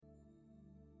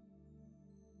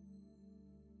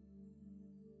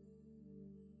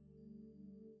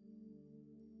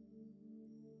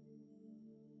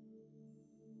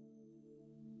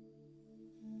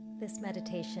This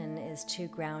meditation is to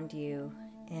ground you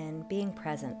in being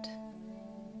present.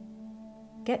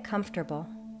 Get comfortable.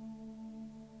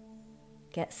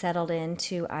 Get settled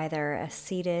into either a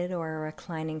seated or a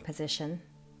reclining position.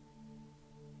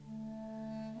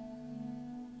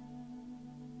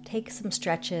 Take some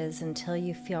stretches until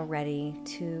you feel ready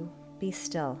to be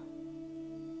still.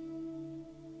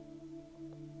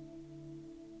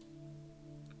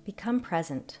 Become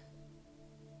present.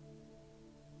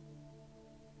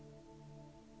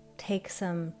 Take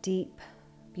some deep,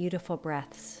 beautiful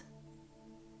breaths.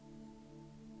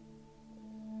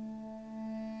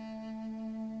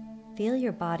 Feel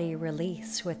your body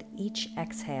release with each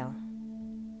exhale.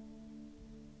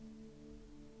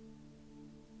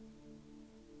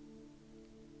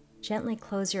 Gently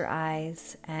close your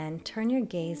eyes and turn your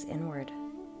gaze inward.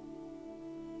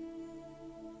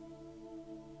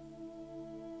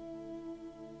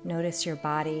 Notice your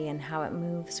body and how it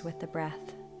moves with the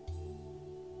breath.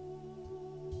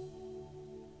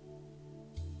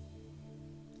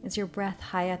 Is your breath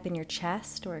high up in your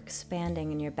chest or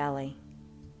expanding in your belly?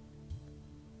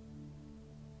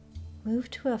 Move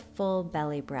to a full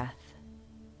belly breath.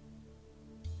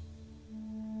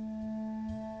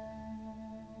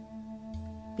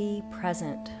 Be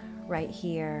present right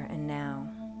here and now.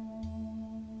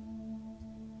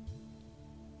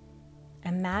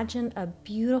 Imagine a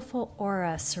beautiful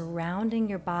aura surrounding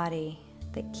your body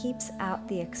that keeps out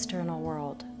the external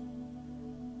world.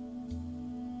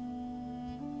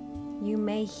 You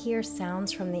may hear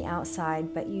sounds from the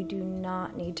outside, but you do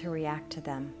not need to react to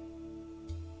them.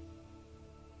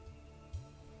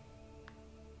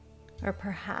 Or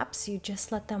perhaps you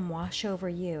just let them wash over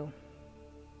you.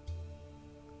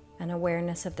 An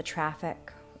awareness of the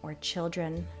traffic or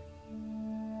children,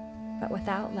 but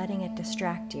without letting it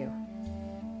distract you.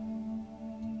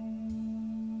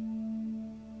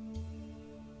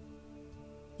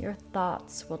 Your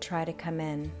thoughts will try to come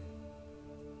in,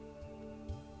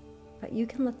 but you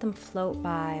can let them float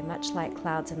by much like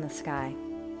clouds in the sky.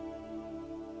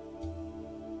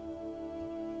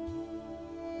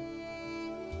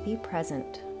 Be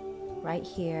present right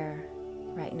here,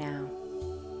 right now.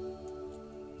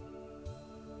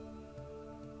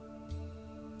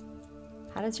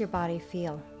 How does your body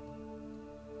feel?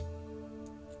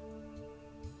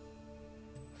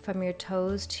 From your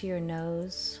toes to your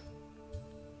nose,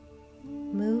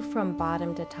 move from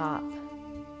bottom to top,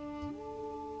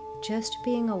 just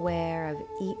being aware of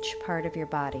each part of your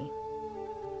body.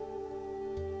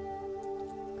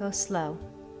 Go slow.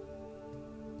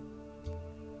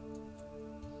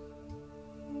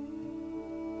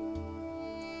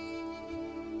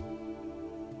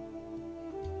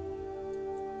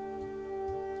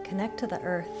 Connect to the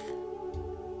earth.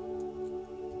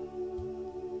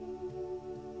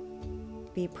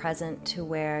 Be present to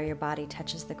where your body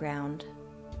touches the ground.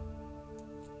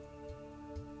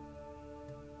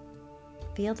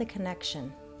 Feel the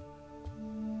connection.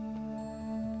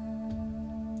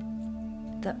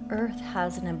 The earth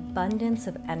has an abundance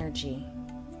of energy.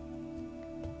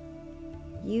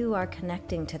 You are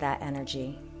connecting to that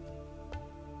energy,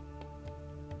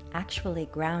 actually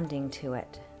grounding to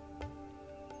it.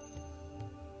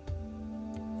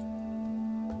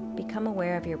 Become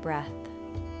aware of your breath.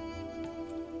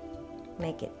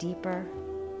 Make it deeper.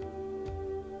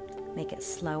 Make it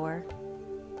slower.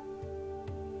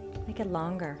 Make it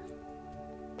longer.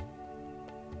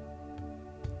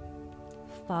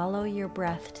 Follow your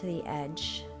breath to the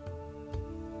edge.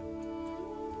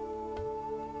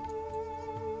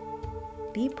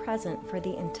 Be present for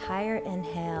the entire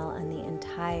inhale and the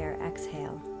entire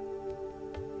exhale.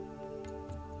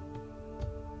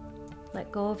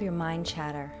 Let go of your mind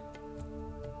chatter.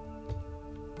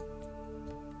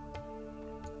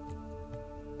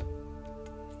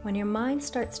 When your mind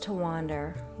starts to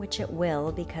wander, which it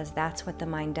will because that's what the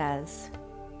mind does,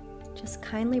 just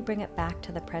kindly bring it back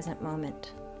to the present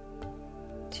moment,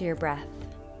 to your breath.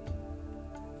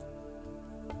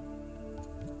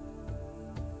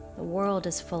 The world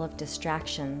is full of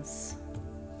distractions,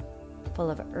 full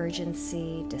of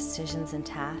urgency, decisions, and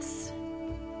tasks.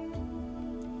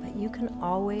 But you can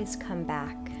always come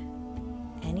back,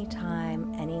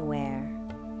 anytime, anywhere,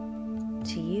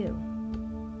 to you.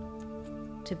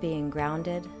 To being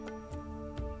grounded,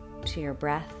 to your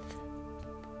breath,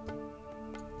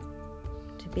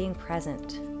 to being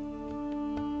present,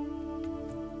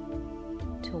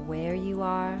 to where you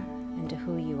are and to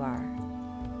who you are.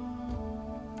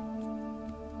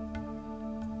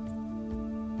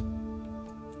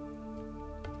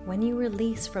 When you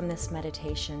release from this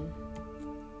meditation,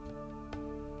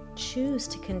 choose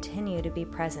to continue to be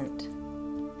present.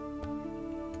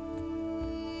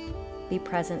 Be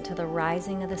present to the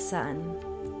rising of the sun,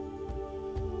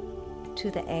 to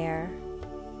the air.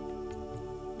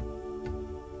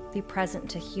 Be present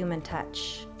to human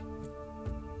touch.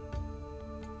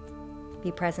 Be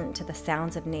present to the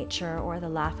sounds of nature or the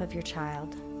laugh of your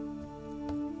child.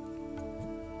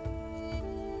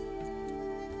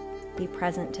 Be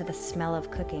present to the smell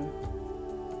of cooking.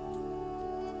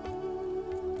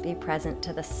 Be present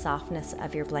to the softness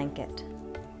of your blanket.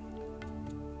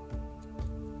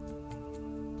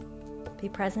 Be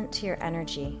present to your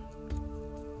energy.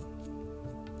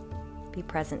 Be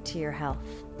present to your health.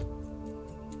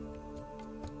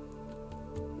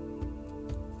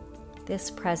 This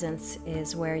presence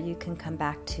is where you can come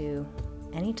back to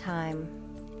anytime,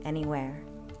 anywhere.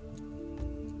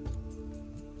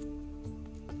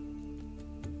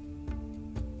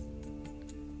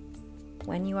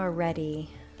 When you are ready,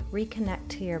 reconnect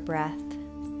to your breath.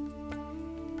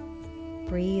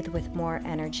 Breathe with more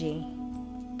energy.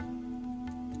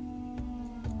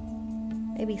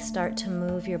 Maybe start to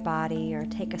move your body or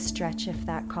take a stretch if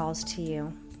that calls to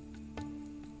you.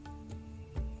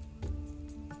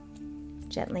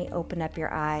 Gently open up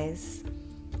your eyes.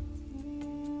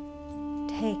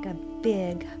 Take a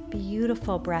big,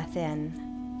 beautiful breath in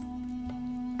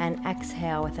and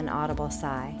exhale with an audible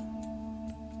sigh.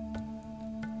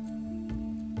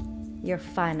 Your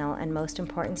final and most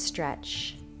important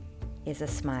stretch is a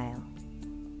smile.